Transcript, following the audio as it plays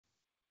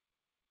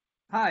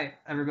Hi,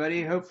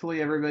 everybody.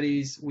 Hopefully,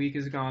 everybody's week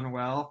has gone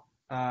well.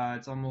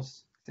 It's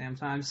almost exam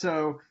time.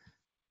 So,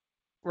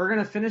 we're going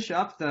to finish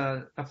up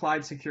the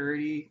applied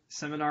security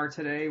seminar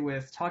today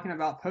with talking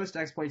about post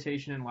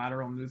exploitation and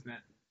lateral movement.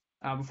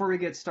 Before we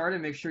get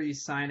started, make sure you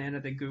sign in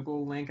at the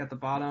Google link at the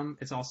bottom.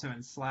 It's also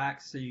in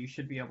Slack, so you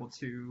should be able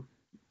to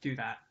do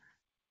that.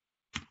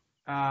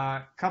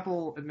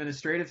 Couple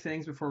administrative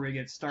things before we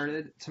get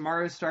started.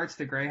 Tomorrow starts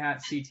the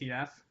GreyHat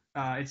CTF.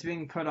 It's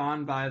being put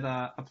on by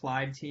the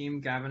applied team,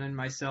 Gavin and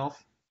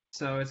myself.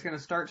 So it's going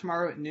to start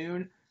tomorrow at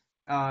noon.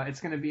 It's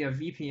going to be a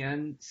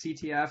VPN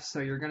CTF,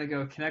 so you're going to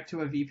go connect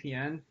to a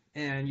VPN,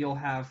 and you'll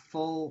have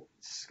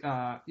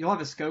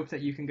a scope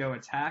that you can go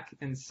attack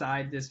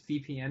inside this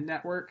VPN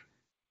network,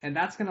 and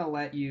that's going to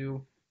let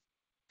you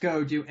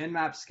go do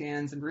nmap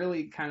scans and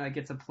really kind of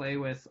get to play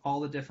with all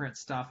the different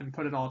stuff and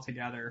put it all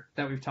together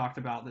that we've talked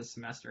about this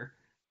semester.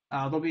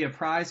 There'll be a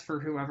prize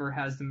for whoever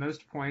has the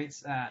most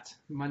points at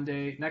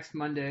next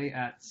Monday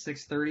at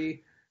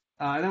 6:30.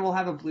 And then we'll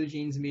have a Blue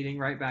Jeans meeting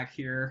right back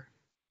here.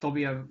 There'll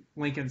be a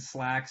link in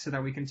Slack so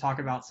that we can talk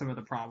about some of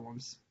the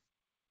problems.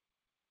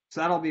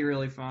 So that'll be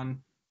really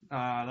fun.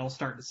 That'll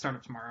start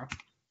up tomorrow.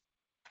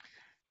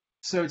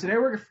 So today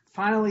we're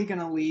finally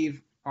going to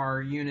leave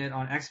our unit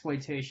on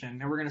exploitation,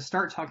 and we're going to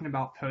start talking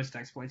about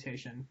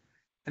post-exploitation.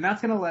 And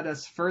that's going to let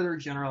us further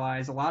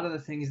generalize a lot of the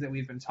things that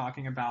we've been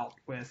talking about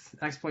with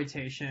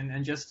exploitation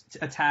and just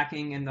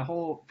attacking and the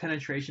whole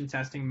penetration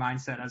testing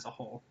mindset as a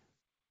whole.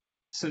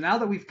 So now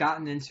that we've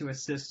gotten into a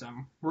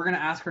system, we're going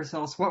to ask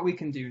ourselves what we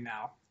can do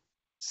now.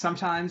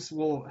 Sometimes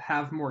we'll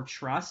have more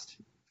trust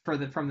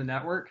from the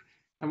network,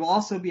 and we'll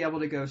also be able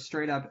to go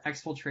straight up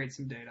exfiltrate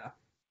some data.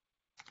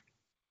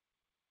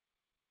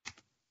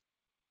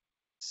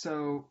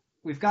 So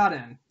we've got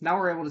in. Now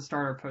we're able to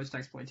start our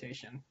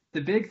post-exploitation. The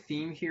big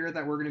theme here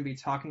that we're going to be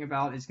talking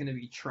about is going to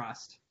be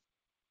trust.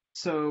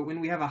 So when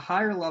we have a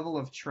higher level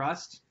of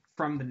trust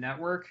from the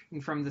network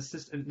and from the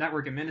system,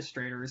 network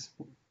administrators,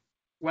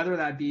 whether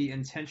that be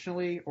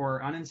intentionally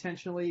or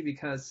unintentionally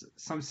because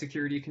some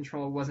security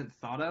control wasn't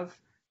thought of,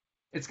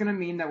 it's going to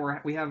mean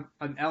that we have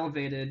an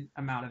elevated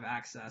amount of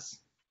access.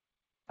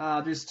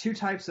 There's two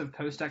types of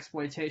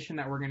post-exploitation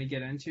that we're going to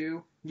get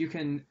into. You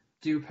can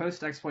do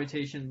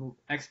post-exploitation,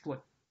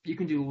 you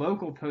can do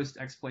local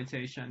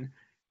post-exploitation.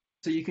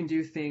 So you can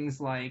do things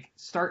like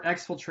start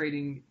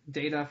exfiltrating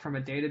data from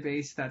a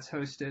database that's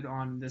hosted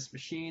on this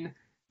machine.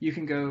 You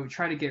can go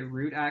try to get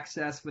root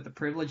access with a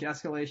privilege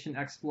escalation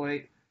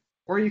exploit,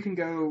 or you can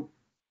go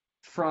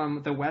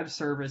from the web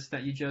service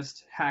that you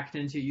just hacked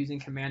into using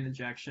command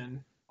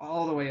injection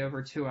all the way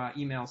over to an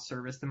email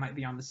service that might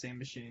be on the same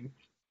machine.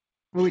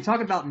 When we talk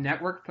about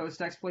network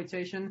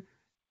post-exploitation,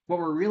 what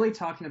we're really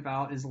talking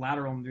about is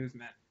lateral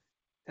movement.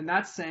 And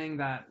that's saying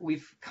that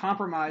we've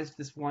compromised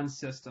this one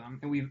system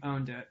and we've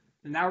owned it.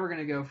 And now we're going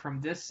to go from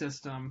this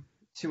system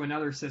to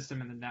another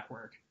system in the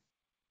network.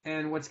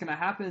 And what's going to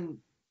happen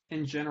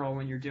in general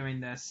when you're doing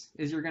this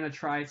is you're going to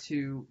try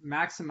to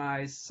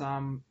maximize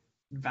some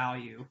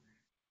value.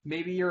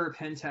 Maybe your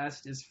pen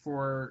test is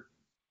for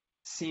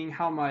seeing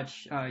how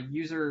much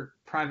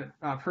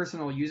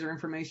personal user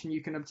information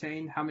you can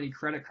obtain, how many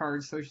credit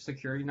cards, social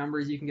security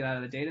numbers you can get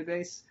out of the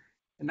database.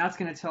 And that's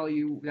going to tell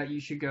you that you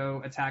should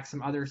go attack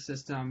some other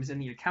systems in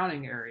the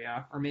accounting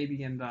area, or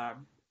maybe in the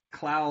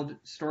cloud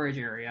storage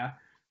area,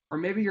 or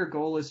maybe your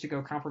goal is to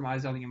go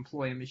compromise on the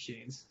employee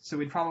machines. So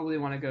we'd probably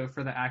want to go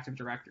for the Active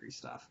Directory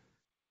stuff.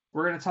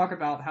 We're going to talk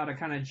about how to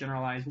kind of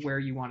generalize where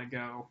you want to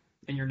go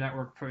in your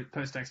network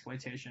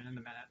post-exploitation in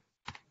a minute.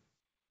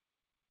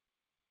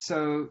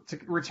 So to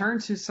return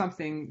to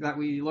something that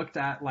we looked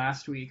at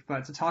last week,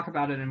 but to talk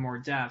about it in more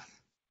depth,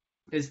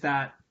 is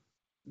that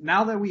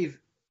now that we've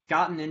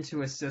gotten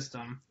into a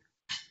system,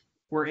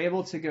 we're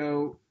able to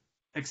go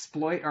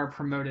exploit our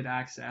promoted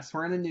access.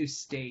 We're in a new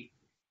state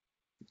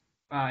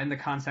in the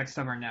context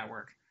of our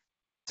network.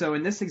 So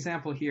in this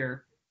example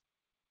here,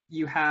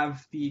 you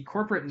have the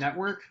corporate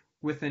network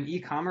with an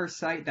e-commerce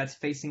site that's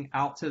facing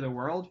out to the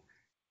world,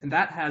 and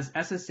that has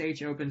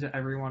SSH open to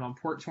everyone on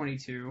port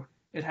 22.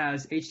 It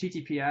has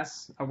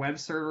HTTPS, a web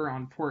server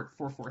on port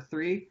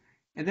 443,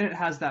 and then it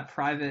has that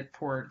private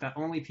port that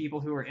only people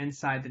who are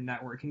inside the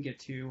network can get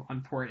to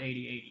on port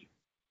 8080.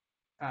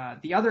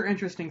 The other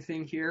interesting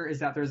thing here is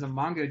that there's a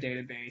Mongo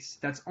database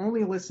that's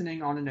only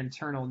listening on an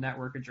internal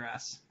network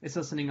address. It's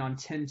listening on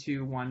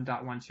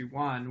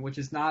 10.2.1.121, which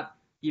is not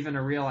even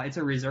it's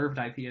a reserved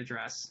IP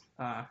address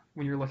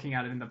when you're looking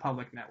at it in the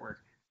public network.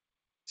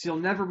 So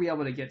you'll never be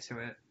able to get to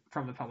it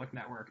from the public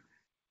network.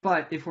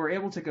 But if we're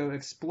able to go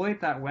exploit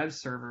that web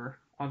server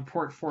on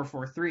port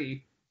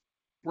 443,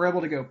 we're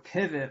able to go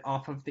pivot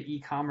off of the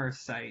e-commerce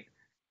site,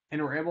 and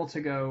we're able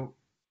to go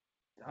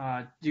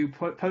do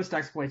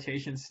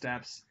post-exploitation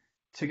steps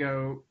to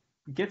go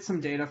get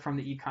some data from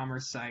the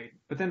e-commerce site,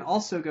 but then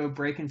also go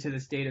break into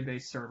this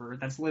database server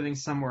that's living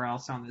somewhere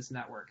else on this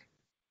network.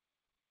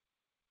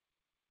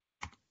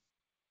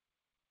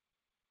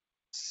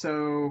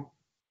 So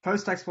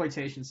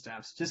post-exploitation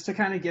steps, just to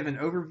kind of give an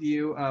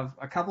overview of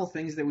a couple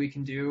things that we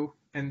can do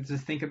and to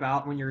think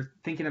about when you're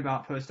thinking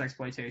about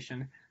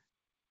post-exploitation.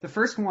 The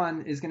first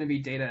one is going to be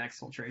data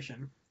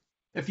exfiltration.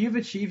 If you've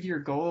achieved your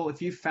goal,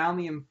 if you've found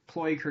the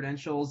employee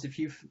credentials, if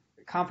you've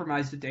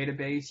compromised a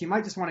database, you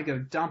might just want to go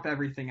dump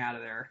everything out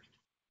of there.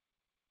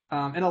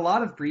 In a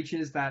lot of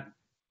breaches that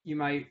you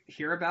might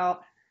hear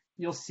about,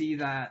 you'll see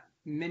that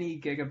many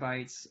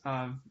gigabytes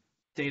of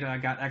data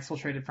got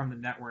exfiltrated from the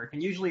network,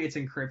 and usually it's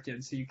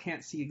encrypted, so you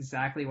can't see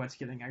exactly what's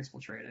getting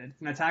exfiltrated.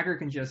 An attacker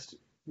can just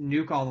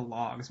nuke all the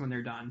logs when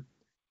they're done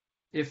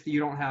if you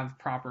don't have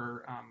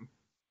proper,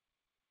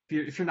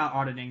 if you're not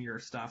auditing your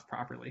stuff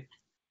properly.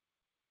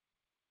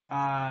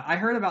 I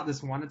heard about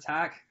this one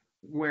attack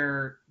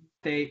where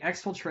they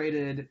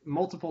exfiltrated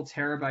multiple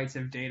terabytes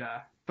of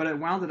data, but it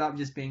wound up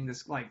just being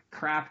this like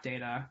crap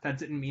data that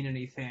didn't mean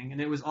anything, and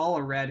it was all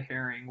a red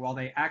herring while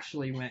they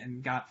actually went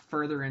and got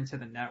further into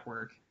the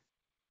network.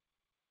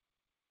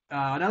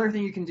 Another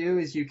thing you can do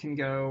is you can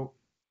go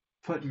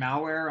put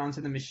malware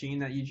onto the machine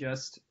that you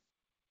just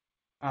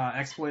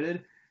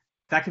exploited.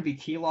 That can be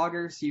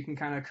keyloggers, so you can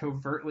kind of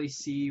covertly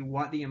see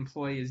what the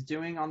employee is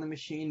doing on the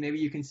machine. Maybe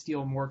you can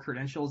steal more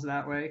credentials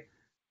that way.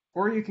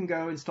 Or you can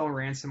go install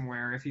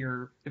ransomware if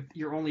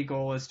your only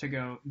goal is to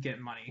go get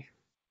money.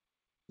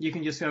 You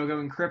can just go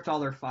encrypt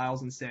all their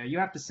files and say, you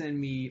have to send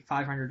me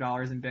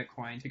 $500 in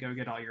Bitcoin to go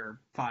get all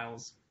your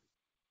files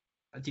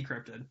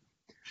decrypted.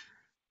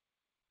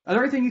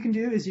 Another thing you can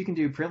do is you can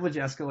do privilege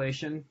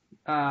escalation.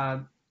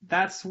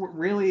 That's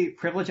really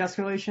privilege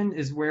escalation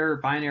is where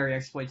binary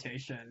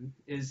exploitation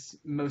is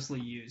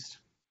mostly used.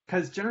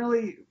 Because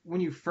generally,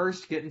 when you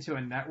first get into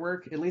a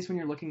network, at least when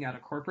you're looking at a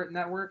corporate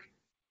network,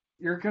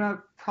 you're going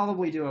to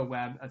probably do a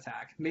web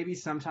attack. Maybe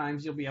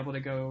sometimes you'll be able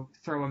to go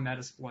throw a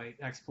Metasploit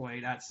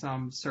exploit at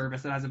some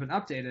service that hasn't been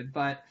updated.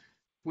 But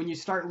when you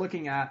start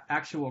looking at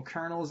actual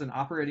kernels and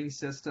operating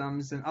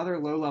systems and other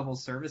low-level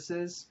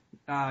services,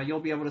 you'll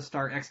be able to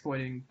start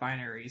exploiting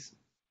binaries.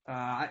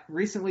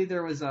 Recently,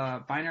 there was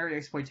a binary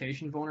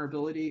exploitation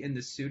vulnerability in the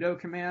sudo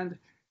command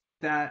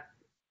that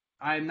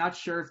I'm not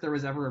sure if there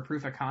was ever a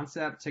proof of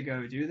concept to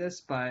go do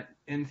this, but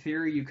in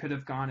theory, you could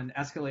have gone and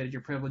escalated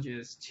your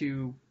privileges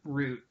to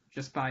root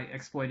just by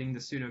exploiting the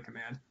sudo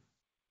command.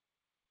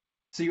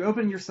 So you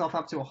open yourself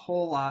up to a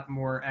whole lot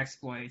more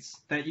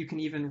exploits that you can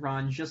even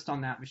run just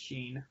on that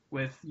machine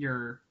with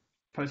your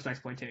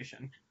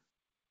post-exploitation.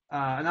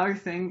 Another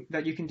thing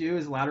that you can do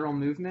is lateral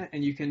movement,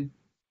 and you can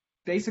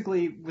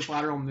basically, with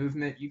lateral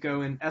movement, you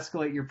go and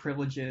escalate your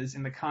privileges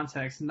in the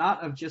context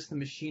not of just the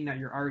machine that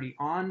you're already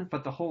on,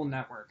 but the whole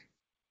network.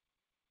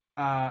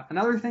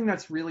 Another thing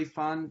that's really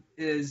fun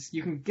is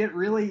you can get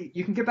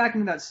back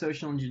into that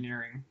social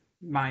engineering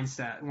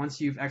mindset once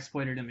you've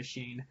exploited a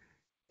machine.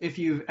 If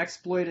you've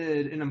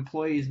exploited an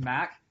employee's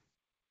Mac,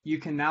 you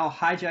can now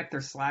hijack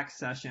their Slack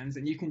sessions,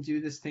 and you can do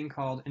this thing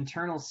called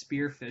internal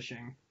spear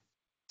phishing.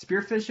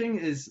 Spear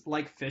phishing is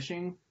like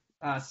phishing,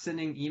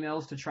 sending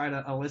emails to try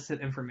to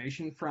elicit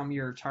information from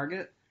your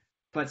target,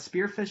 but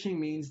spear phishing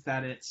means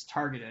that it's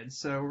targeted.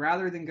 So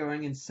rather than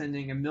going and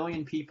sending a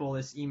million people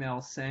this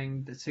email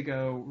saying to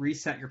go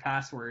reset your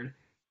password,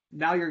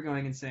 now you're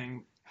going and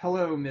saying,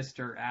 hello,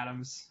 Mr.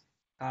 Adams,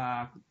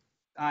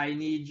 I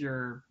need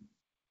your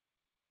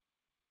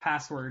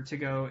password to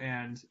go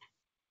and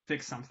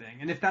fix something.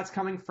 And if that's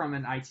coming from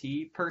an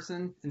IT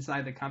person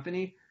inside the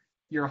company,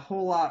 you're a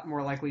whole lot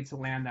more likely to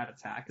land that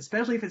attack,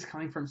 especially if it's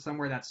coming from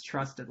somewhere that's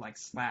trusted like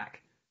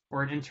Slack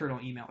or an internal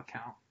email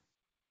account.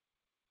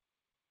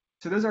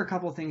 So those are a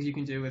couple of things you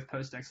can do with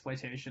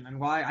post-exploitation and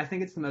why I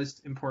think it's the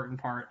most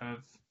important part of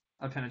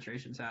a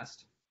penetration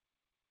test.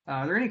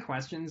 Are there any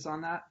questions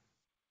on that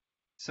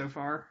so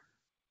far?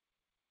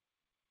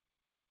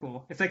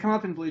 Cool. If they come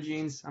up in Blue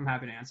Jeans, I'm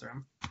happy to answer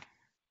them.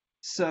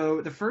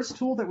 So the first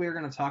tool that we're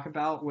going to talk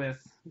about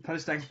with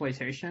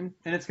post-exploitation,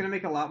 and it's going to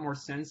make a lot more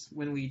sense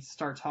when we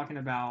start talking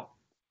about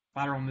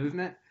lateral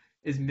movement,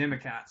 is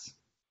Mimikatz.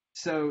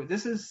 So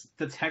this is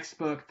the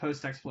textbook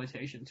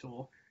post-exploitation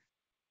tool.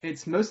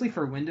 It's mostly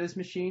for Windows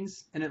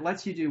machines, and it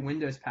lets you do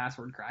Windows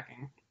password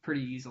cracking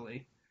pretty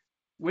easily.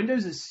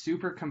 Windows is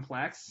super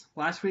complex.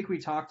 Last week we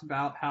talked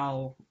about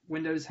how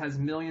Windows has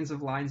millions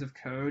of lines of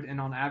code, and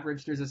on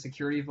average there's a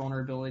security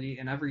vulnerability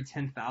in every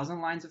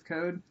 10,000 lines of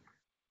code.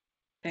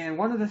 And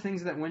one of the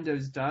things that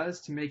Windows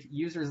does to make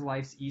users'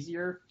 lives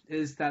easier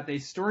is that they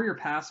store your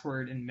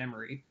password in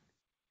memory.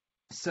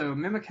 So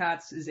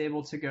Mimikatz is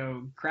able to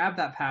go grab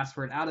that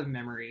password out of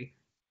memory.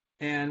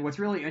 And what's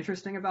really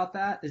interesting about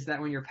that is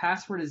that when your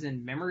password is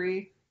in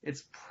memory,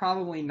 it's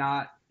probably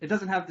not, it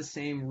doesn't have the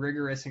same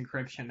rigorous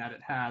encryption that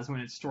it has when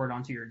it's stored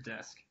onto your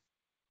disk,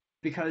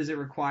 because it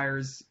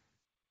requires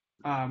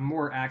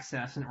more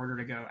access in order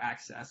to go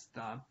access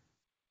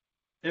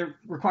it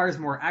requires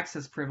more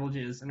access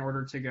privileges in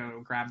order to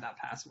go grab that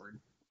password.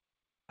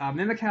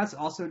 Mimikatz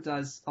also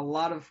does a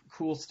lot of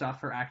cool stuff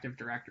for Active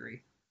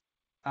Directory.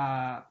 There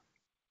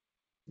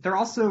are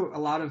also a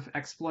lot of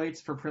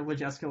exploits for privilege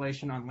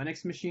escalation on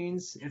Linux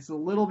machines. It's a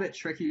little bit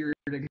trickier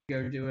to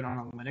go do it on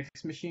a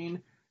Linux machine.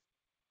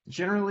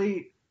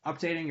 Generally,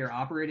 updating your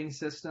operating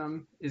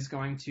system is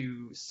going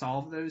to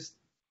solve those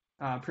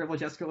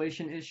privilege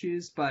escalation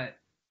issues, but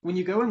when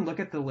you go and look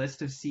at the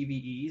list of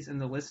CVEs and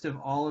the list of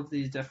all of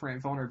these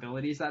different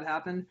vulnerabilities that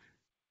happen,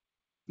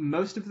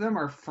 most of them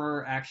are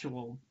for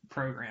actual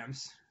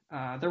programs.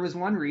 There was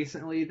one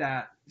recently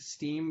that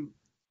Steam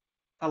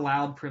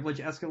allowed privilege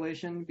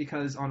escalation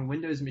because on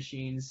Windows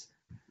machines,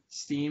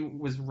 Steam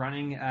was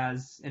running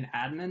as an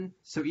admin.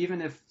 So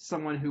even if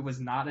someone who was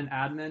not an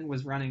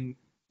admin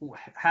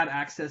had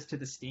access to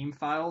the Steam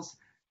files,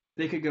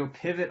 they could go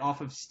pivot off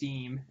of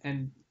Steam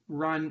and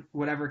run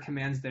whatever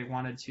commands they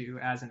wanted to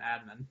as an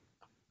admin.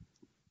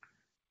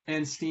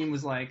 And Steam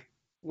was like,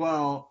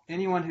 well,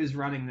 anyone who's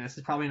running this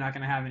is probably not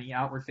going to have any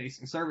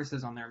outward-facing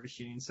services on their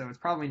machine, so it's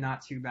probably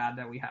not too bad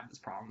that we have this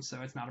problem,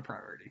 so it's not a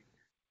priority.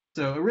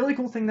 So a really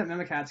cool thing that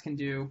Mimikatz can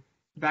do,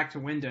 back to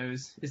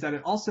Windows, is that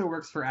it also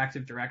works for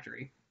Active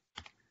Directory.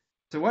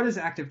 So what is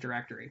Active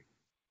Directory?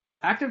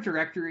 Active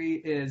Directory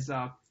is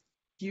a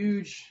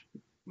huge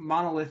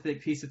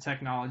monolithic piece of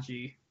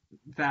technology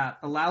that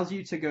allows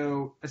you to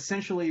go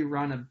essentially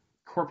run a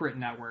corporate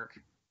network.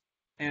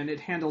 And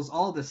it handles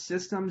all the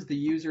systems, the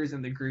users,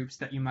 and the groups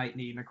that you might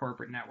need in a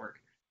corporate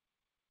network.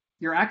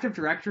 Your Active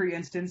Directory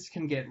instance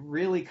can get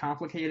really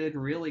complicated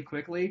really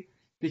quickly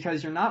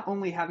because you're not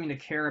only having to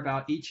care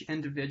about each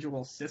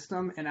individual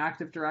system in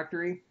Active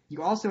Directory,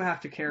 you also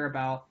have to care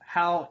about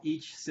how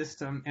each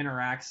system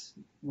interacts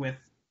with,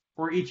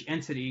 or each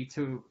entity,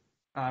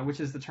 which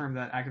is the term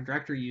that Active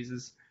Directory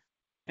uses,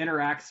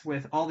 interacts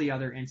with all the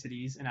other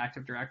entities in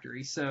Active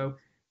Directory. So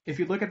if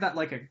you look at that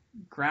like a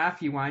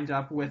graph, you wind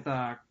up with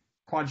a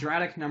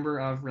quadratic number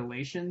of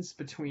relations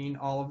between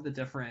all of the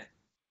different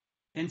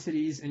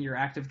entities in your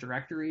Active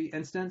Directory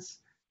instance.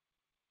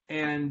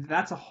 And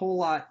that's a whole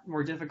lot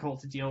more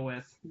difficult to deal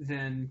with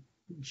than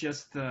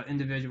just the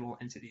individual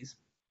entities.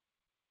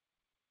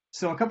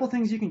 So a couple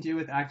things you can do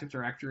with Active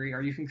Directory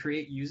are you can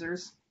create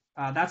users.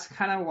 That's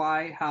kind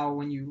of how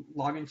when you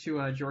log into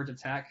a Georgia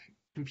Tech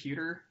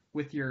computer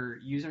with your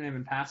username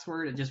and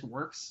password, it just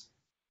works.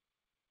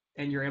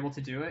 And you're able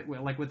to do it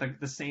with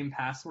the same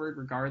password,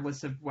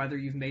 regardless of whether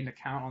you've made an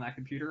account on that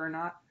computer or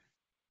not.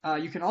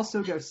 You can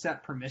also go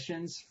set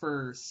permissions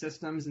for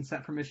systems and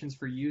set permissions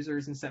for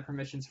users and set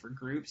permissions for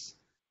groups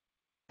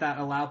that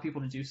allow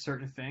people to do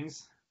certain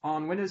things.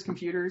 On Windows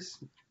computers,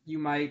 you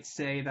might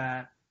say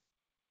that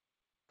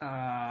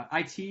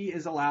IT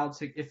is allowed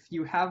to, if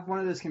you have one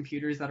of those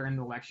computers that are in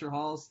the lecture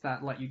halls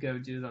that let you go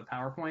do the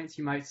PowerPoints,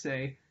 you might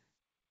say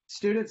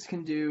students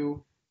can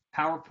do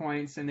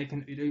PowerPoints and they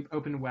can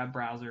open web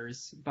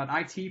browsers, but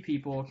IT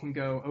people can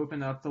go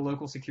open up the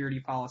local security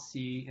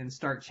policy and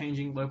start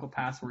changing local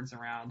passwords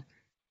around.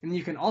 And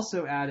you can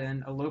also add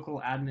in a local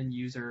admin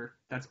user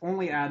that's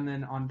only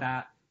admin on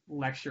that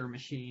lecture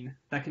machine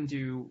that can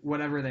do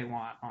whatever they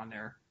want on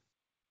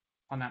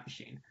that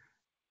machine.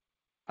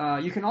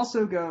 You can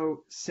also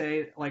go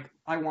say, like,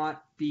 I want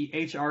the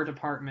HR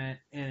department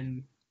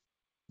in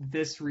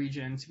this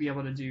region to be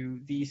able to do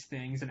these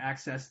things and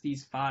access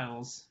these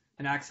files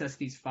and access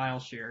these file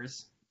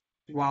shares,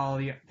 while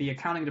the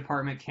accounting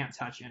department can't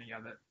touch any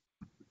of it.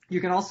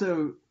 You can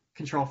also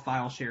control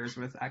file shares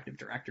with Active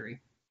Directory.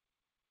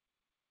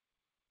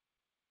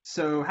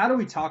 So how do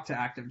we talk to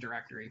Active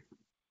Directory?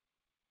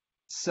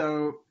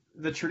 So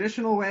the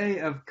traditional way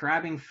of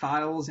grabbing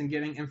files and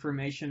getting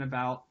information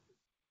about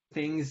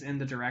things in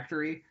the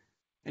directory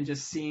and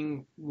just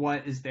seeing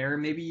what is there.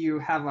 Maybe you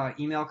have an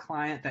email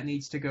client that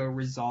needs to go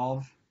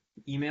resolve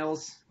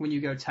emails when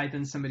you go type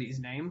in somebody's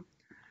name.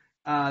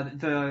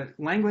 The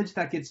language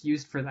that gets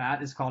used for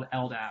that is called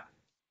LDAP.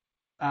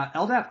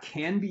 LDAP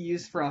can be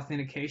used for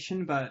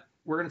authentication, but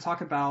we're going to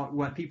talk about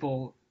what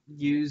people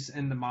use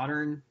in the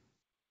modern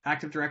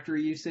Active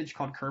Directory usage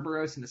called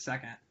Kerberos in a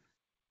second.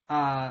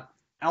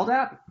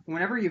 LDAP,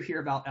 whenever you hear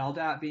about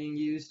LDAP being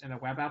used in a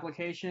web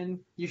application,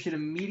 you should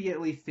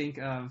immediately think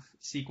of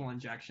SQL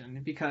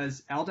injection,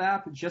 because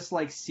LDAP, just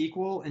like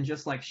SQL and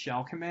just like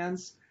shell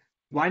commands,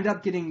 wind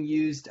up getting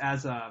used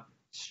as a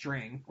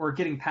string or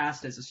getting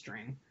passed as a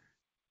string.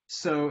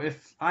 So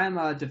if I'm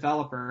a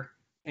developer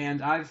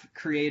and I've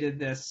created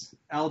this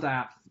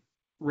LDAP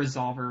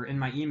resolver in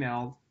my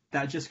email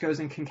that just goes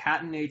and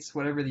concatenates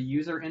whatever the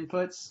user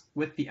inputs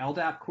with the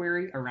LDAP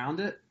query around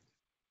it,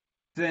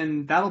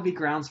 then that'll be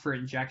grounds for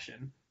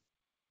injection,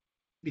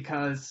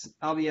 because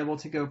I'll be able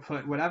to go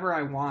put whatever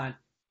I want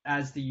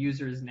as the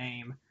user's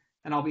name,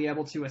 and I'll be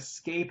able to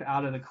escape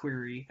out of the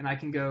query, and I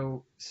can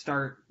go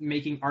start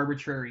making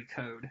arbitrary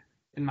code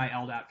in my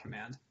LDAP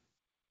command.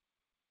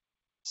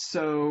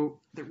 So,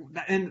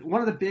 and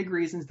one of the big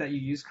reasons that you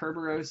use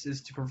Kerberos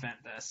is to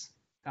prevent this.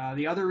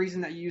 The other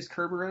reason that you use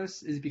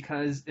Kerberos is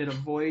because it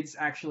avoids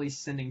actually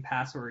sending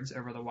passwords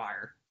over the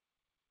wire.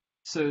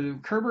 So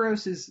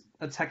Kerberos is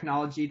a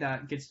technology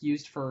that gets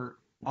used for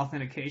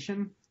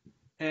authentication,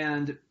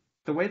 and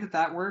the way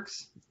that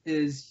works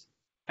is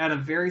at a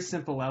very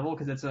simple level,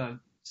 because it's a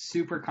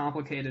super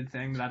complicated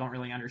thing that I don't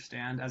really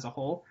understand as a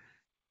whole.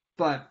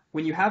 But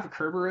when you have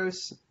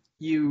Kerberos,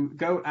 you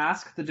go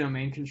ask the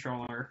domain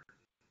controller,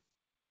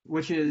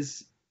 which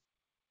is,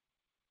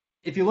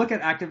 if you look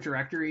at Active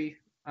Directory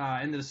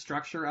and the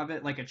structure of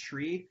it like a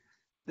tree,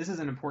 this is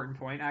an important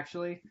point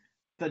actually.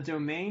 the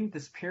domain,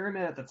 this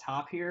pyramid at the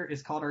top here,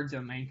 is called our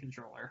domain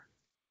controller.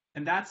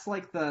 And that's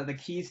like the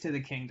keys to the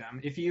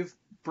kingdom. If you've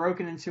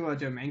broken into a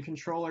domain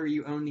controller,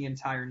 you own the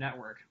entire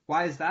network.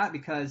 Why is that?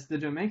 Because the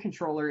domain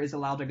controller is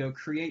allowed to go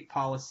create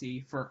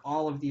policy for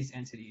all of these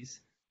entities.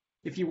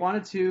 If you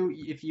wanted to,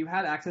 if you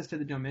had access to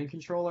the domain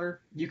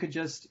controller, you could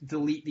just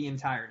delete the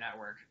entire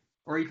network.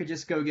 Or you could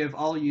just go give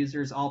all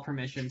users all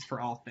permissions for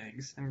all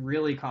things and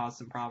really cause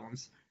some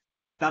problems.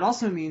 That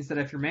also means that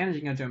if you're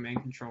managing a domain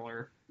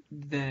controller,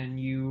 then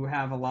you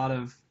have a lot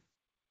of,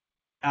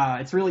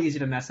 it's really easy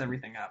to mess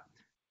everything up.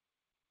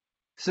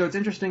 So it's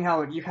interesting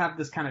how you have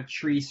this kind of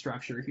tree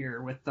structure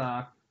here with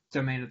the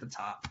domain at the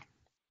top.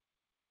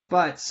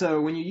 But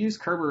so when you use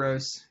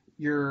Kerberos,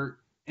 your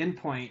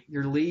endpoint,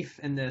 your leaf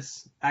in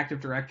this Active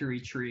Directory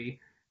tree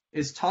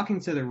is talking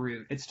to the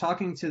root. It's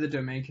talking to the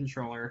domain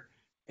controller,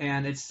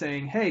 and it's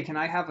saying, hey, can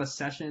I have a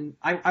session?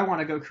 I want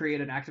to go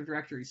create an Active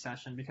Directory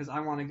session because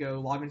I want to go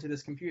log into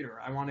this computer.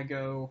 I want to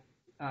go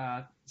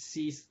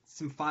see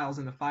some files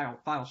in the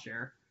file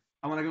share.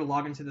 I want to go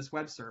log into this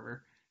web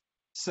server.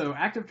 So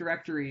Active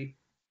Directory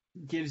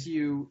gives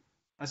you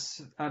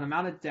an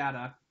amount of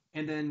data,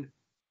 and then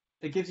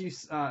it gives you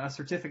a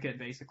certificate,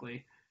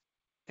 basically.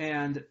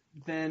 And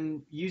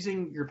then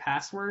using your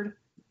password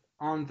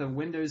on the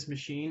Windows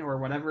machine or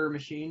whatever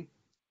machine,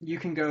 you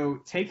can go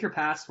take your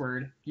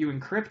password, you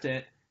encrypt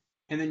it,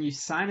 and then you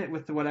sign it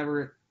with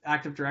whatever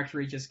Active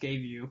Directory just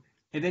gave you,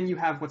 and then you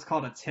have what's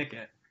called a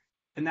ticket.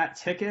 And that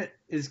ticket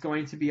is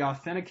going to be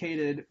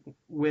authenticated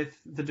with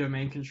the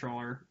domain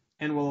controller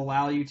and will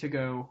allow you to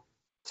go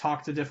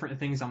talk to different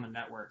things on the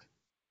network.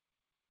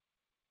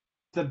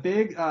 The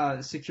big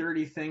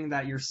security thing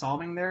that you're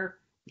solving there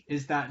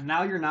is that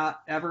now you're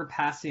not ever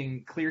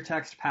passing clear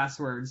text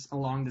passwords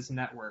along this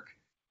network.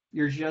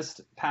 You're just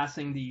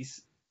passing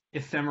these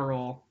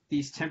ephemeral,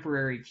 these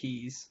temporary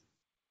keys.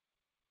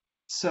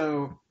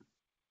 So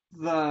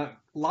the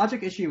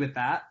logic issue with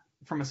that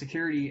from a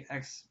security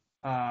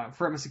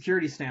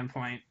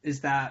standpoint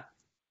is that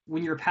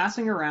when you're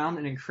passing around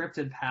an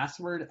encrypted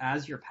password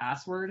as your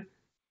password,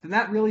 then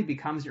that really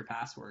becomes your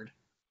password.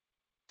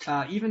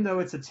 Even though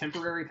it's a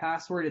temporary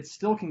password, it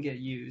still can get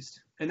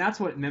used. And that's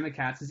what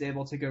Mimikatz is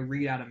able to go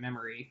read out of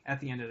memory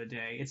at the end of the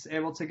day. It's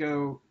able to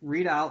go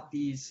read out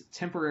these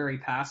temporary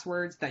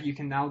passwords that you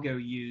can now go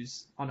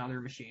use on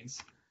other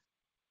machines.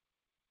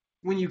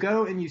 When you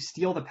go and you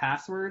steal the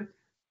password,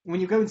 when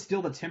you go and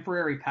steal the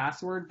temporary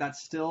password,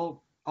 that's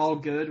still all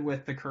good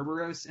with the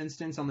Kerberos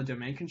instance on the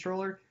domain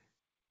controller.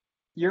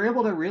 You're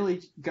able to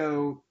really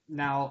go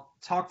now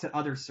talk to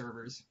other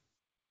servers.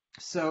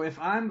 So if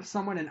I'm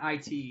someone in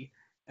IT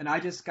and I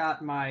just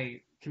got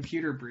my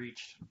computer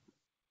breached,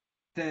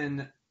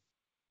 then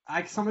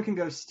someone can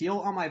go steal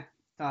all my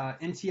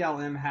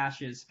NTLM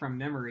hashes from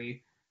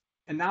memory,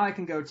 and now I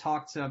can go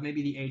talk to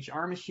maybe the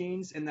HR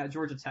machines in that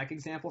Georgia Tech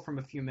example from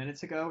a few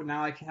minutes ago.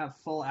 Now I can have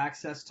full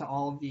access to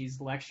all of these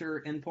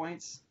lecture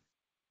endpoints,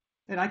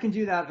 and I can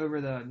do that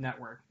over the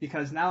network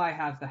because now I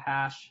have the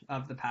hash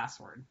of the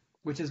password,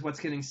 which is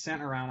what's getting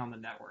sent around on the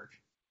network.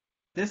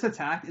 This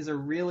attack is a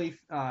really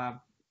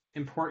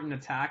important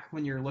attack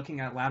when you're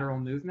looking at lateral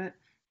movement.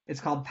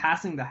 It's called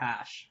passing the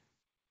hash.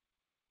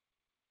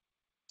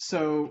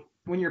 So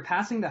when you're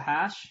passing the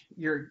hash,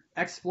 you're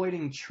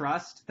exploiting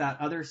trust that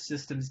other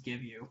systems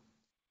give you.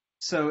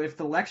 So if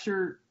the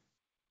lecture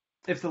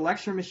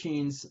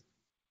machines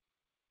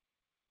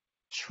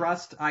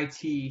trust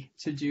IT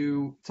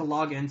to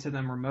log into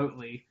them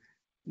remotely,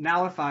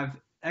 now if I've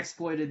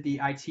exploited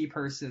the IT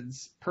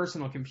person's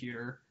personal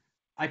computer,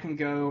 I can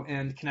go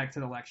and connect to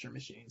the lecture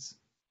machines.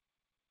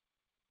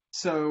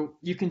 So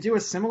you can do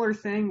a similar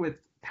thing with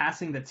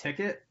passing the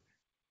ticket.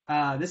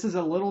 This is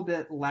a little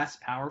bit less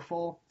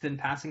powerful than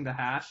passing the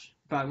hash,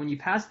 but when you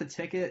pass the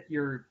ticket,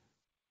 you're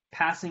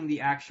passing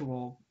the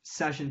actual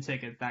session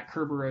ticket that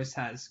Kerberos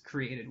has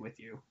created with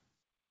you.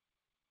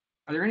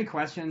 Are there any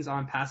questions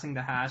on passing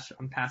the hash,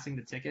 on passing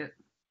the ticket?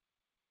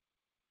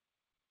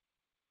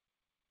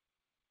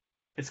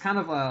 It's kind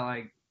of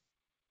a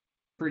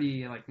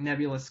pretty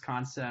nebulous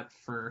concept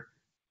for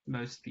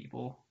most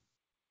people,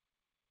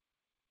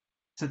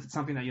 since it's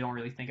something that you don't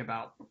really think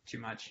about too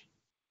much.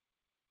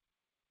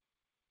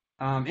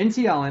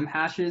 NTLM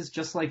hashes,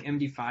 just like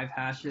MD5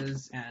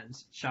 hashes and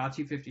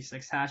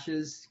SHA-256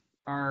 hashes,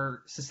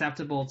 are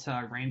susceptible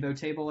to rainbow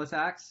table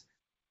attacks,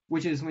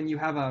 which is when you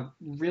have a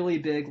really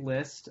big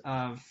list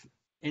of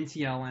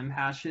NTLM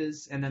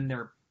hashes and then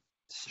their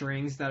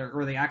strings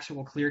or the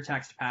actual clear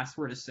text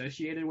password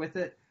associated with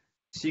it.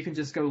 So you can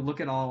just go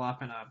look it all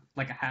up in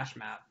a hash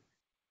map,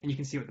 and you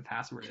can see what the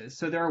password is.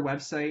 So there are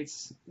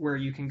websites where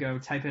you can go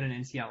type in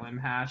an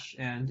NTLM hash,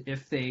 and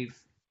if they've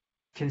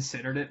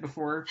considered it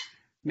before,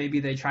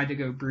 maybe they tried to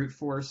go brute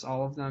force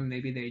all of them.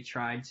 Maybe they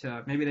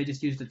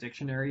just used a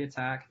dictionary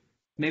attack.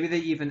 Maybe they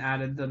even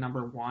added the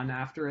number 1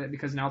 after it,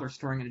 because now they're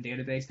storing in a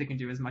database. They can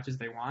do as much as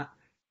they want.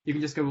 You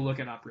can just go look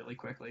it up really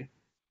quickly.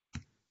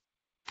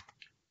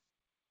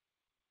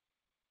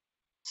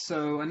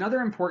 So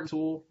another important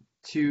tool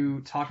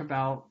to talk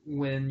about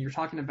when you're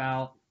talking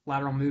about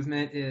lateral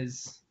movement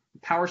is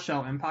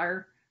PowerShell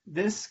Empire.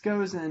 This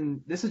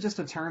is just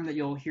a term that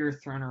you'll hear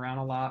thrown around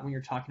a lot when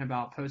you're talking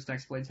about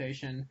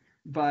post-exploitation,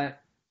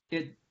 but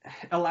it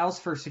allows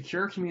for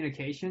secure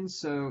communication,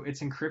 so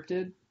it's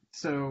encrypted,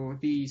 so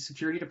the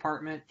security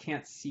department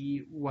can't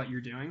see what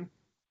you're doing.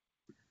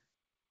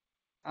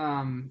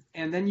 And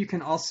then you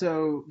can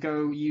also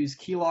go use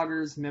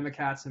keyloggers,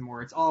 mimikatz, and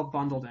more. It's all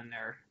bundled in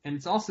there, and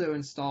it's also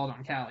installed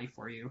on Kali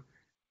for you.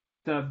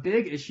 The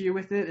big issue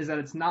with it is that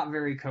it's not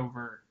very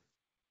covert.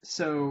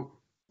 So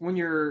when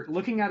you're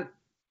looking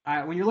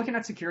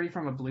at security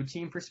from a blue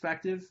team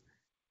perspective,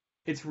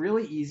 it's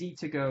really easy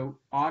to go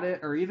audit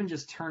or even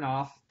just turn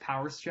off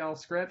PowerShell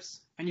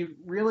scripts, and you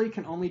really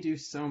can only do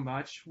so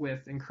much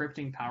with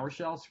encrypting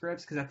PowerShell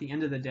scripts because at the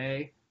end of the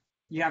day,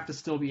 you have to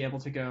still be able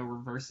to go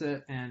reverse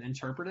it and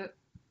interpret it.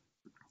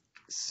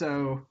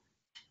 So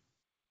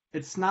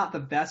it's not the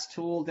best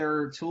tool. There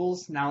are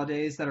tools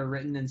nowadays that are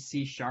written in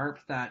C#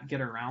 that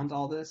get around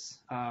all this.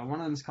 One of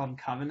them is called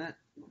Covenant.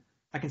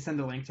 I can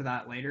send a link to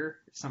that later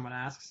if someone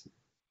asks.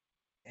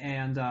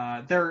 And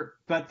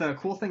but the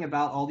cool thing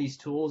about all these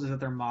tools is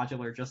that they're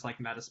modular, just like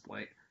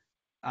Metasploit.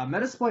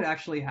 Metasploit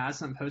actually has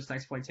some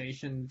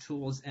post-exploitation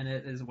tools in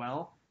it as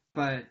well,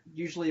 but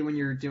usually when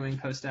you're doing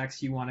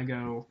post-ex, you want to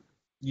go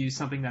use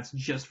something that's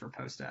just for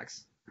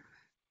post-ex.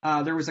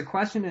 There was a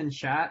question in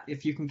chat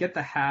if you can get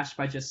the hash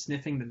by just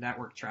sniffing the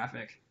network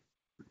traffic.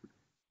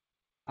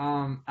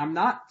 I'm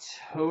not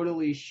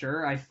totally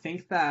sure. I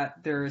think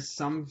that there is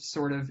some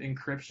sort of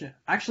encryption.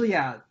 Actually,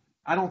 yeah,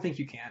 I don't think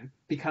you can,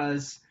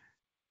 because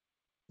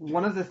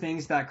one of the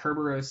things that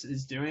Kerberos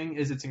is doing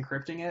is it's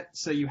encrypting it.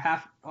 So you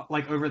have,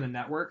 like, over the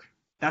network.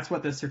 That's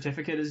what the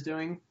certificate is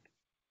doing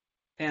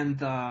and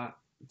the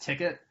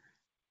ticket.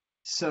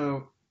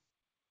 So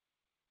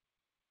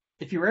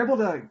if you were able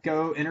to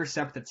go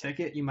intercept the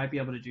ticket, you might be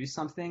able to do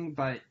something,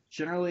 but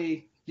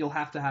generally you'll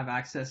have to have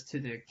access to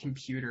the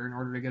computer in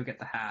order to go get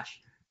the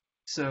hash.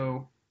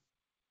 So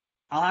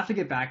I'll have to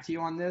get back to you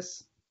on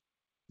this,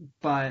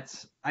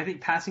 but I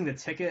think passing the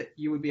ticket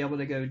you would be able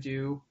to go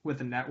do with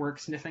the network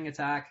sniffing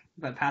attack,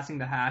 but passing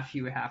the hash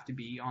you would have to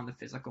be on the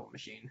physical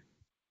machine.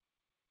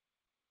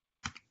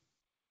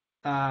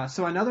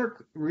 So another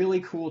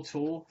really cool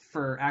tool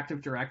for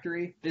Active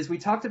Directory is we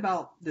talked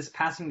about this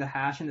passing the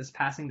hash and this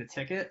passing the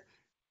ticket,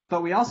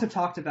 but we also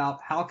talked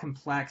about how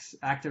complex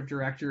Active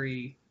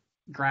Directory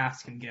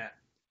graphs can get.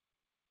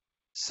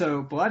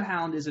 So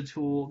Bloodhound is a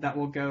tool that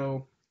will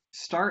go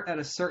start at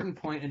a certain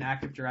point in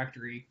Active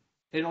Directory.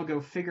 It'll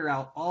go figure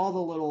out all the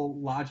little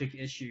logic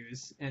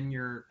issues in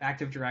your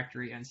Active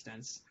Directory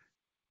instance.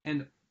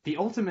 And the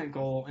ultimate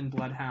goal in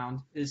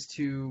Bloodhound is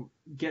to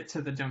get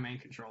to the domain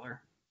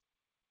controller.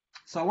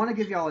 So I want to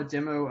give y'all a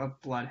demo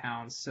of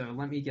Bloodhound, so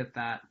let me get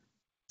that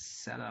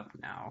set up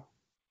now.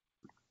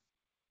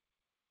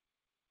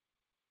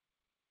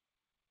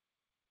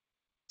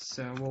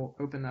 So we'll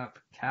open up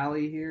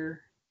Kali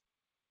here.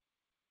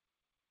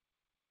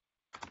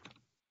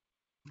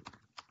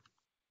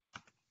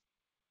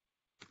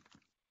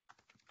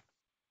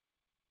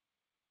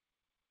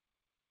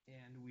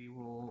 And we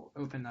will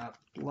open up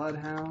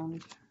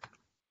Bloodhound.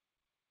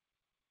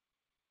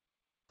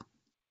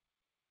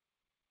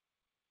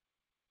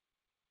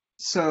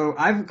 So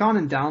I've gone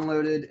and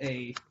downloaded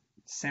a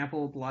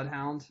sample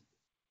Bloodhound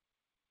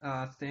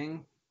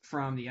thing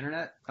from the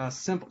internet, a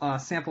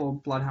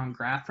sample Bloodhound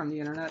graph from the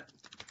internet.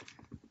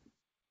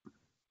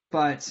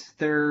 But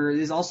there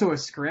is also a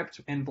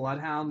script in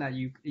Bloodhound that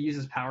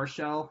uses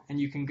PowerShell, and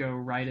you can go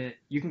run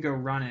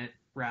it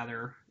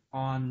rather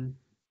on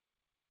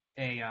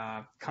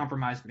a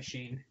compromised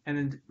machine. And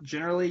then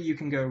generally you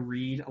can go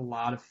read a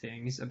lot of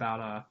things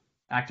about a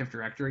Active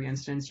Directory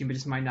instance. You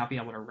just might not be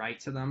able to write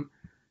to them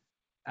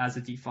as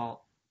a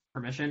default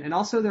permission. And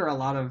also there are a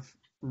lot of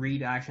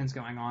read actions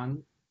going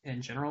on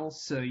in general,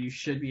 so you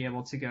should be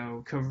able to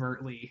go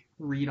covertly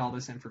read all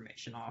this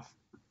information off.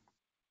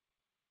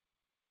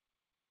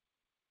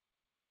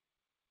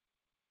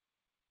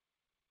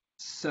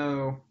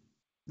 So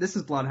this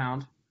is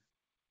Bloodhound.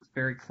 It's a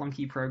very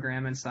clunky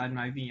program inside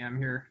my VM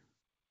here.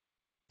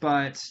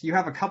 But you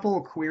have a couple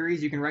of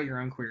queries. You can write your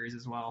own queries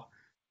as well.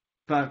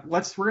 But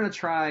we're going to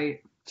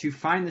try to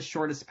find the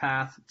shortest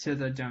path to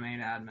the domain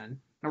admin.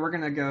 And we're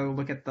going to go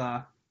look at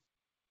the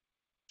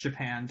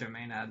Japan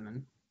domain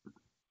admin.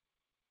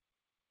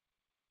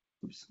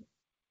 Oops.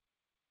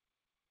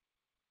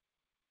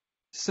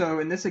 So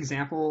in this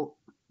example,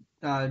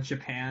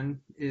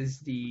 Japan is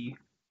the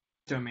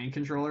domain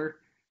controller,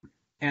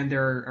 and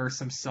there are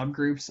some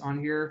subgroups on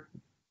here,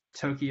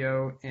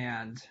 Tokyo,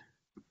 and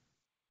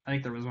I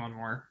think there was one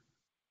more.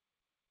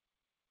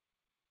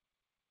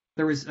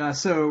 There was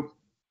so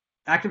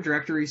Active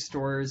Directory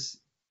stores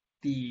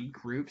the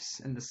groups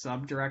and the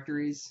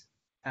subdirectories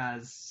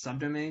as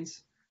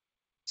subdomains.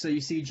 So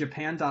you see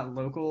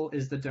Japan.local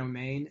is the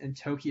domain, and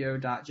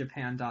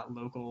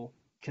Tokyo.japan.local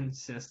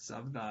consists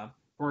of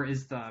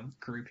is the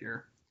group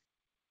here.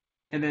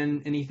 And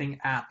then anything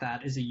at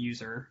that is a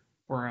user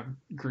or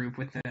a group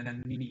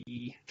within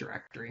the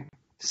directory.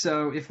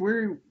 So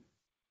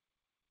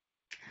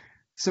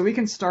So we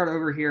can start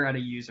over here at a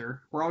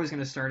user. We're always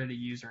going to start at a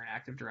user in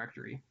Active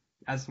Directory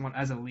as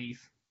a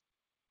leaf.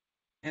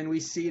 And we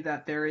see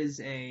that there is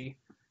a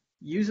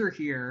user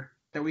here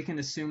that we can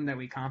assume that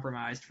we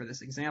compromised for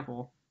this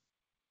example.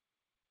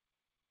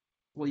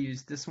 We'll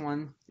use this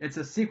one. It's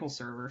a SQL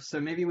server.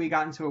 So maybe we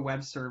got into a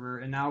web server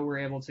and now we're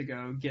able to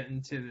go get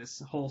into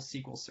this whole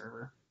SQL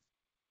server.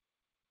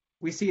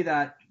 We see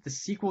that the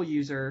SQL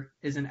user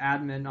is an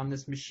admin on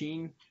this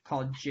machine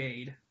called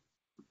Jade.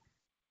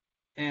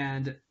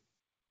 And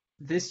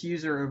this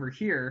user over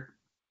here,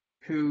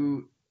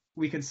 who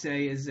we could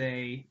say is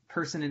a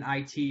person in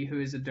IT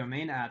who is a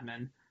domain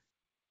admin,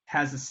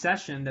 has a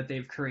session that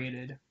they've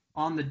created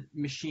on the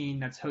machine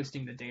that's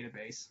hosting the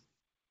database.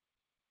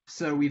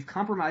 So we've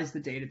compromised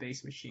the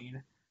database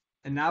machine,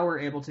 and now we're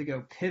able to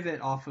go pivot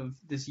off of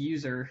this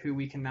user who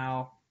we can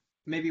now,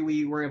 maybe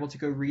we were able to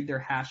go read their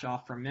hash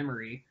off from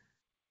memory.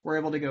 We're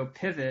able to go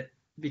pivot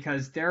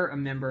because they're a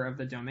member of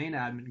the domain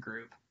admin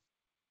group.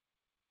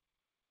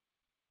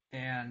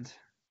 And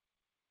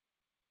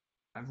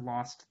I've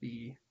lost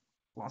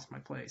my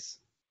place.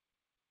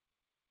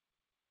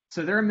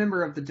 So they're a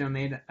member of the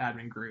domain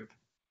admin group.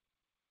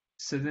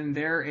 So then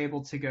they're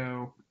able to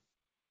go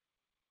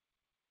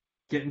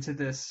get into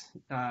this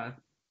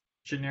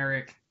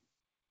generic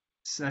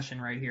session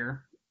right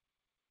here,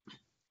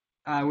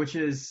 which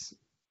is,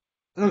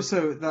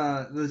 so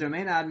the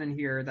domain admin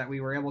here that we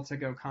were able to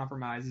go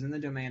compromise is in the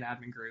domain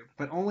admin group,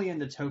 but only in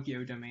the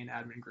Tokyo domain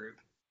admin group.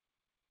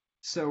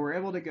 So we're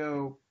able to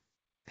go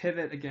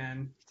pivot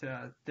again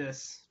to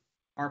this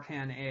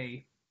RPAN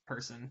A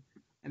person,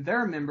 and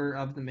they're a member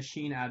of the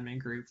machine admin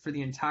group for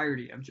the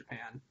entirety of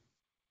Japan.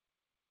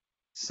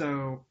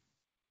 So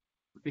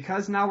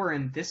because now we're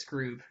in this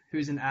group,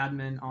 who's an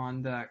admin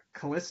on the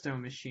Callisto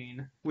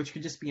machine, which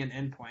could just be an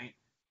endpoint,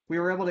 we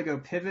were able to go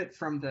pivot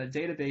from the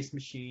database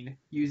machine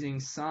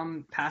using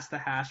some pass the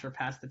hash or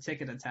pass the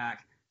ticket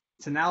attack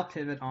to now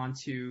pivot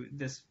onto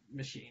this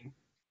machine.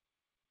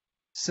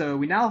 So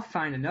we now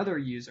find another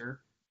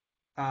user,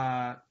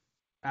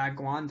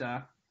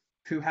 Agwanda,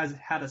 who has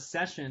had a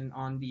session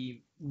on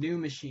the new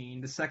machine,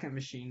 the second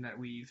machine that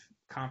we've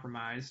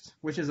compromised,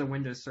 which is a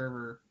Windows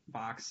Server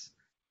box.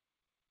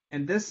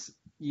 And this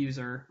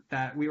user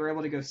that we were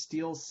able to go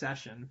steal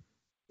session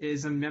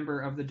is a member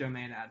of the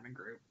domain admin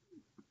group.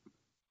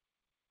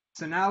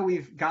 So now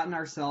we've gotten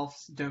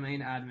ourselves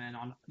domain admin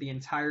on the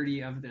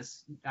entirety of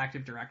this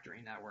Active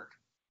Directory network.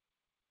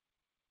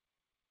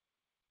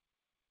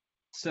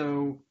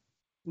 So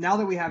now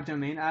that we have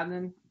domain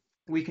admin,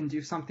 we can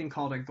do something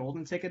called a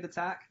golden ticket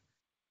attack,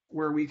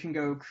 where we can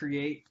go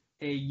create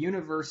a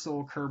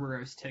universal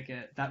Kerberos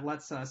ticket that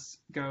lets us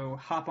go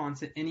hop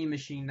onto any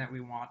machine that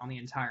we want on the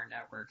entire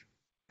network.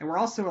 And we're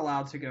also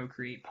allowed to go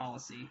create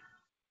policy.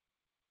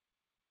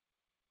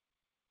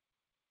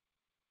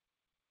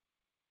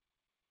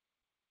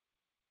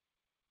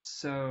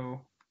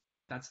 So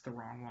that's the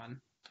wrong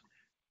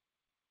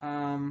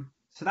one.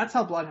 So that's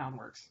how Bloodhound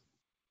works.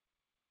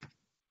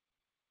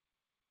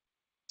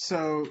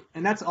 So,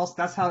 and that's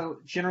how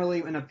generally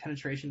in a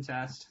penetration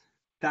test,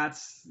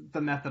 that's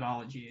the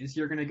methodology, is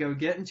you're going to go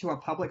get into a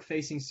public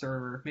facing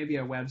server, maybe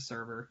a web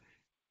server,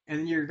 and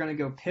then you're going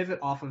to go pivot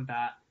off of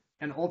that.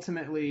 And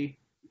ultimately,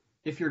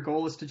 if your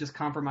goal is to just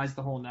compromise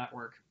the whole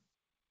network,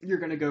 you're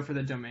going to go for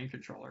the domain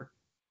controller.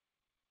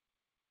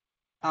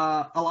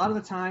 A lot of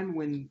the time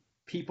when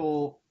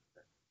people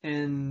so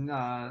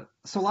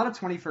a lot of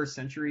 21st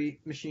century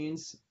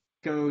machines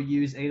go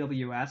use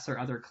AWS or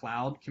other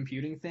cloud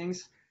computing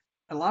things.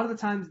 A lot of the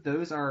times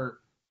those are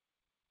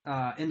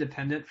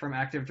independent from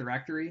Active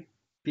Directory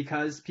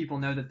because people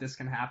know that this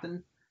can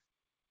happen.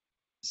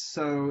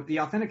 So the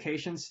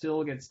authentication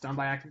still gets done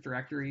by Active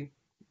Directory,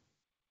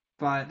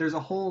 but there's a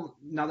whole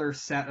another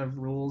set of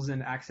rules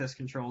and access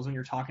controls when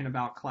you're talking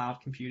about cloud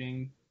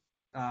computing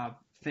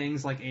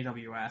things like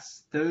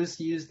AWS. Those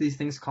use these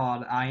things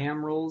called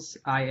IAM rules,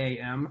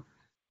 IAM,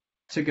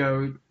 to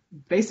go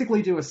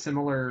basically do a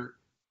similar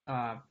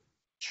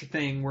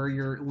thing where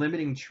you're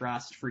limiting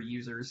trust for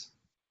users.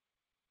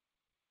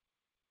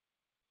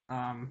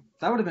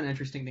 That would have been an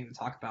interesting thing to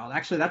talk about.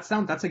 Actually,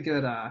 that's a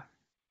good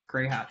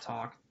GreyHat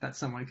talk that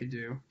someone could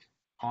do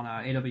on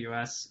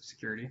AWS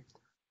security,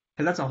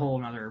 because that's a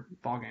whole other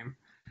ballgame.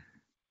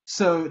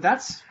 So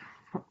that's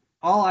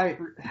all I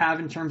have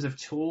in terms of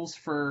tools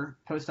for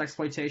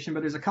post-exploitation,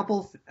 but there's a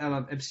couple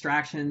of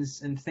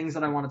abstractions and things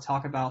that I want to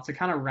talk about to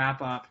kind of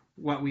wrap up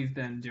what we've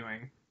been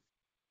doing.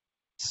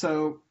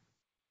 So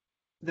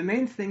the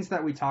main things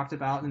that we talked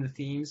about in the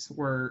themes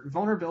were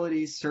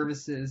vulnerabilities,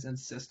 services, and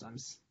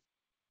systems.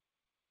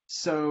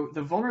 So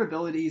the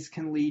vulnerabilities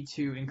can lead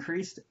to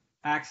increased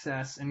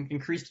access and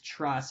increased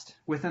trust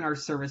within our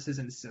services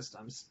and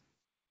systems.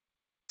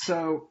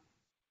 So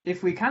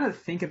if we kind of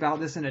think about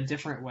this in a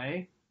different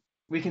way,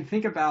 we can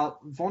think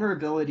about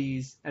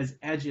vulnerabilities as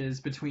edges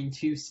between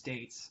two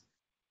states.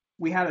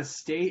 We had a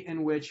state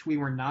in which we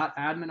were not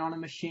admin on a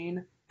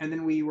machine, and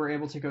then we were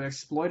able to go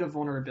exploit a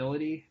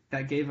vulnerability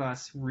that gave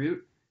us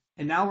root,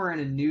 and now we're in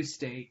a new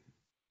state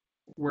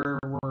where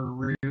we're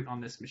root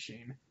on this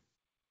machine.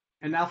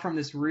 And now from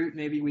this root,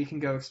 maybe we can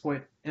go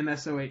exploit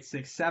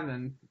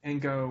MSO867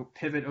 and go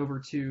pivot over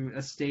to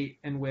a state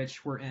in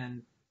which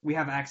we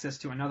have access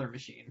to another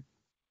machine.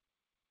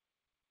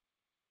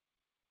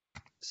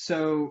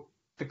 So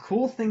the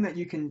cool thing that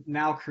you can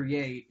now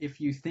create, if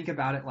you think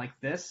about it like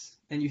this,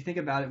 and you think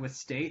about it with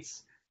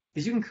states,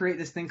 is you can create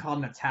this thing called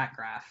an attack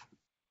graph.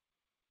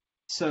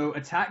 So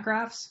attack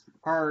graphs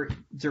are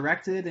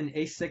directed and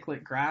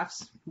acyclic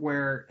graphs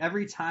where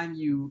every time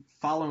you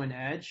follow an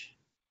edge,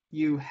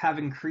 you have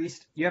an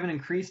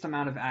increased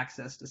amount of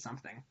access to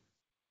something.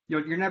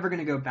 You're never going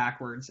to go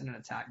backwards in an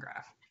attack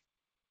graph.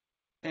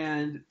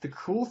 And the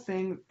cool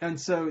thing, and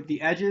so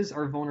the edges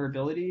are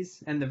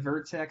vulnerabilities, and the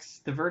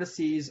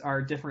vertices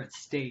are different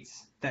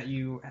states that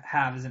you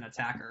have as an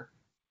attacker.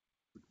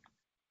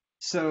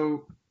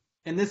 So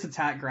in this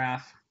attack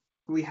graph,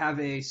 we have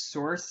a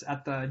source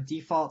at the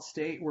default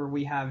state where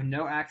we have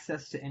no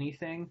access to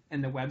anything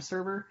in the web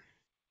server,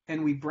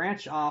 and we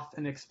branch off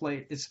and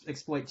exploit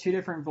two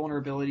different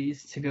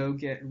vulnerabilities to go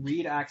get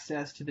read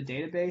access to the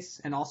database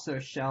and also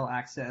shell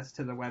access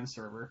to the web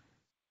server.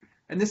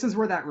 And this is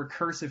where that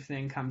recursive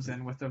thing comes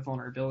in with the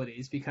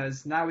vulnerabilities,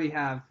 because now we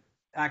have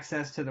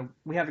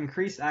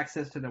increased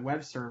access to the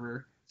web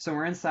server, so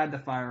we're inside the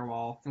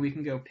firewall and we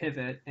can go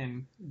pivot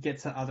and get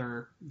to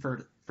other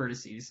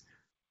vertices.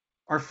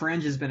 Our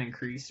fringe has been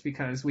increased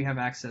because we have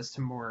access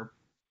to more,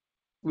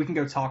 we can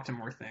go talk to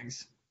more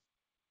things.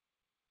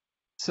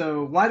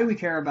 So why do we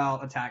care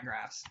about attack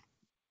graphs?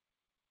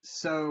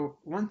 So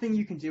one thing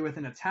you can do with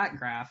an attack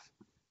graph,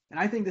 and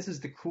I think this is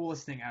the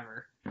coolest thing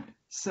ever.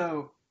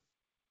 So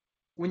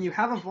when you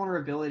have a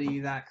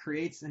vulnerability that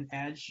creates an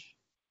edge,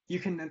 you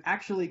can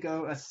actually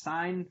go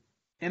assign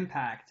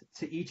impact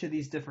to each of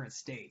these different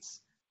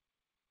states.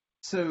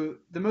 So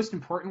the most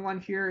important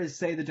one here is,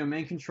 say the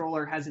domain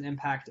controller has an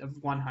impact of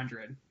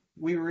 100.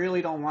 We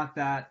really don't want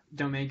that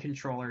domain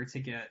controller to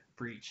get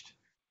breached.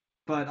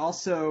 But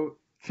also,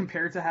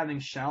 compared to having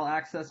shell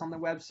access on the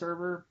web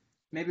server,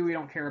 maybe we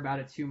don't care about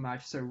it too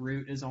much, so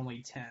root is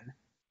only 10.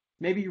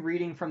 Maybe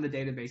reading from the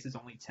database is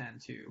only 10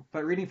 too.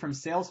 But reading from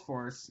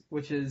Salesforce,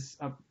 which is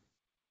a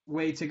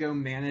way to go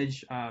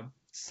manage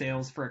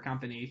sales for a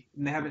company,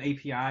 and they have an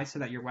API so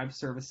that your web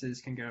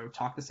services can go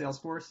talk to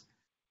Salesforce,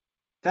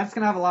 that's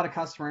going to have a lot of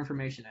customer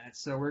information in it,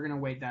 so we're going to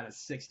weight that as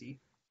 60.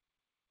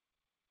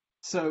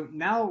 So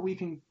now we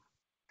can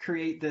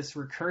create this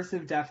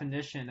recursive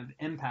definition of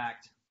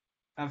impact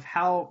of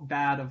how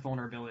bad a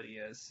vulnerability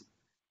is.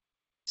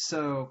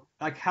 So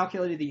I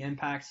calculated the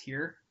impacts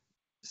here.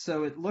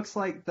 So it looks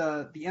like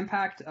the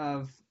impact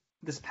of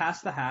this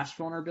pass the hash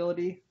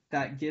vulnerability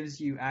that gives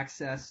you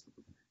access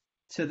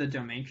to the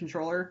domain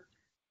controller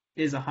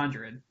is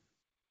 100.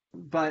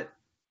 But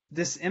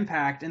this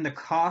impact and the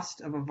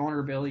cost of a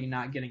vulnerability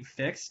not getting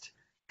fixed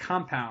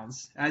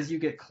compounds as you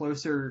get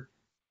closer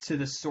to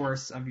the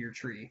source of your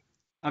tree,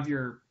 of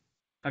your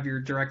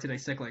directed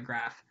acyclic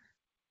graph.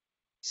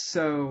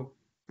 So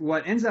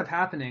what ends up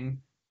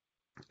happening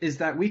is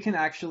that we can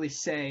actually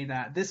say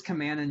that this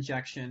command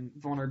injection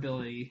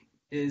vulnerability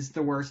is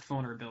the worst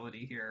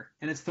vulnerability here,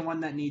 and it's the one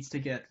that needs to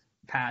get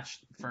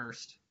patched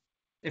first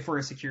if we're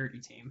a security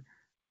team,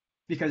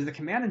 because the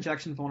command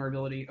injection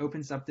vulnerability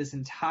opens up this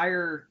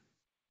entire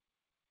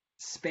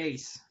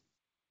space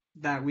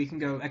that we can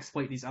go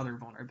exploit these other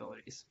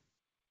vulnerabilities.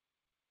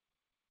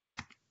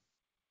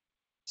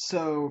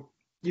 So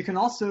you can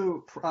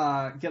also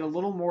get a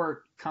little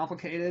more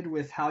complicated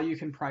with how you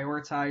can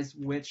prioritize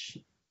which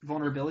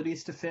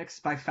vulnerabilities to fix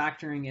by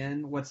factoring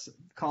in what's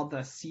called the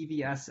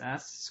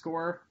CVSS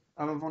score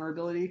of a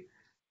vulnerability.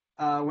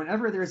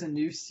 Whenever there's a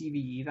new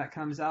CVE that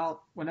comes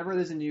out, whenever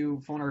there's a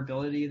new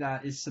vulnerability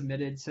that is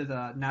submitted to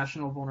the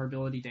National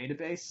Vulnerability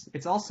Database,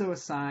 it's also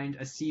assigned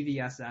a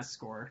CVSS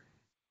score.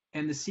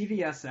 And the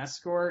CVSS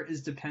score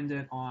is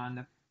dependent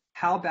on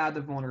how bad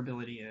the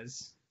vulnerability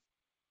is,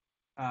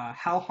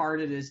 how hard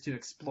it is to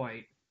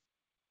exploit,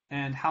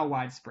 and how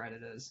widespread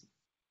it is.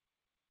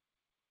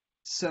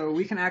 So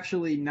we can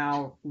actually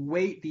now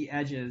weight the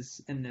edges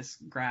in this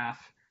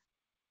graph,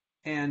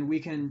 and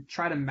we can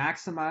try to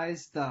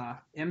maximize the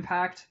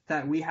impact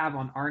that we have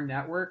on our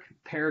network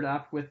paired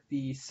up with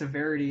the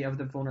severity of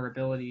the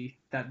vulnerability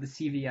that the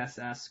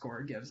CVSS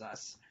score gives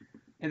us.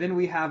 And then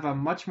we have a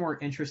much more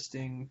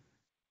interesting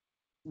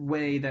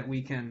way that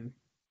we can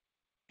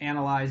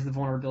analyze the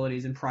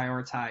vulnerabilities and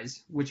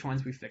prioritize which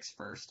ones we fix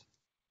first.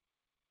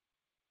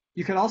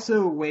 You could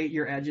also weight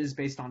your edges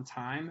based on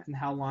time and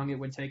how long it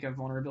would take a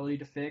vulnerability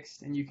to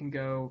fix, and you can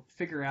go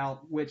figure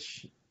out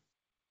which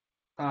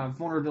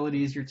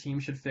vulnerabilities your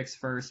team should fix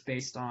first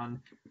based on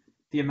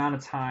the amount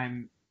of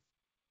time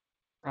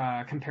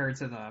compared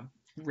to the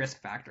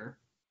risk factor,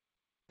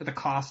 or the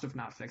cost of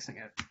not fixing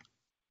it.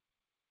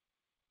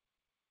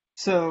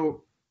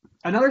 So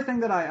another thing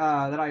that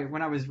I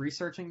when I was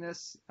researching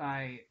this,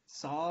 I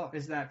saw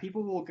is that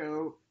people will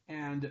go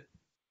and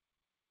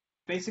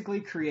basically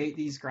create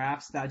these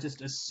graphs that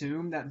just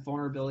assume that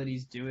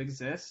vulnerabilities do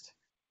exist,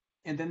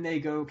 and then they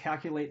go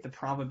calculate the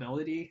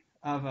probability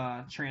of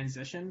a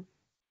transition.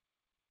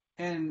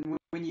 And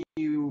when when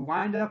you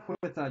wind up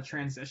with a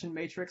transition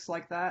matrix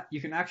like that, you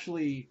can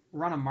actually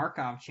run a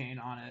Markov chain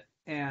on it,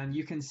 and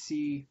you can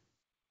see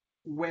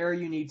where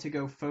you need to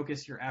go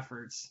focus your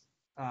efforts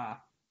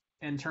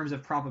in terms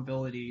of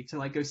probability to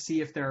like go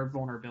see if there are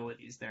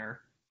vulnerabilities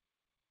there.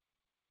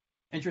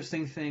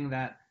 Interesting thing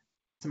that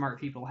smart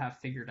people have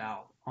figured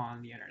out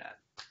on the internet.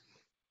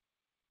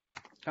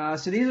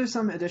 So these are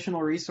some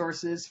additional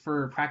resources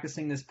for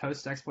practicing this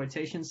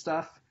post-exploitation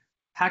stuff.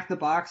 Hack the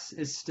Box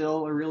is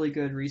still a really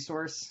good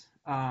resource.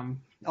 A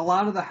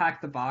lot of the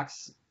Hack the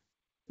Box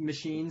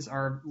machines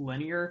are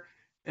linear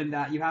in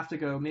that you have to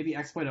go maybe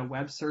exploit a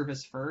web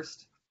service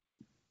first.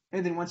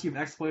 And then once you've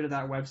exploited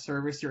that web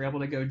service, you're able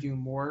to go do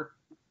more,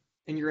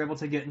 and you're able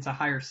to get into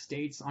higher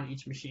states on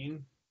each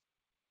machine.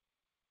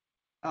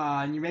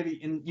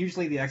 And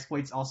usually the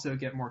exploits also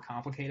get more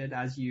complicated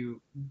as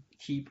you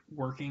keep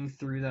working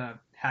through the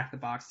Hack the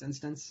Box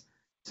instance.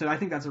 So I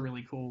think that's a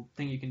really cool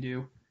thing you can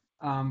do.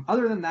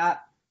 Other than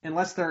that,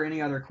 unless there are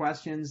any other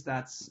questions,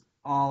 that's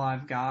all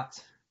I've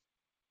got.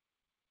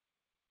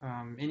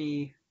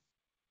 Any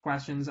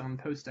questions on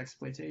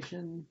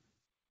post-exploitation?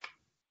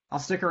 I'll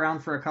stick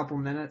around for a couple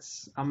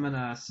minutes. I'm going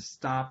to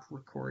stop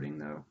recording,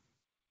 though.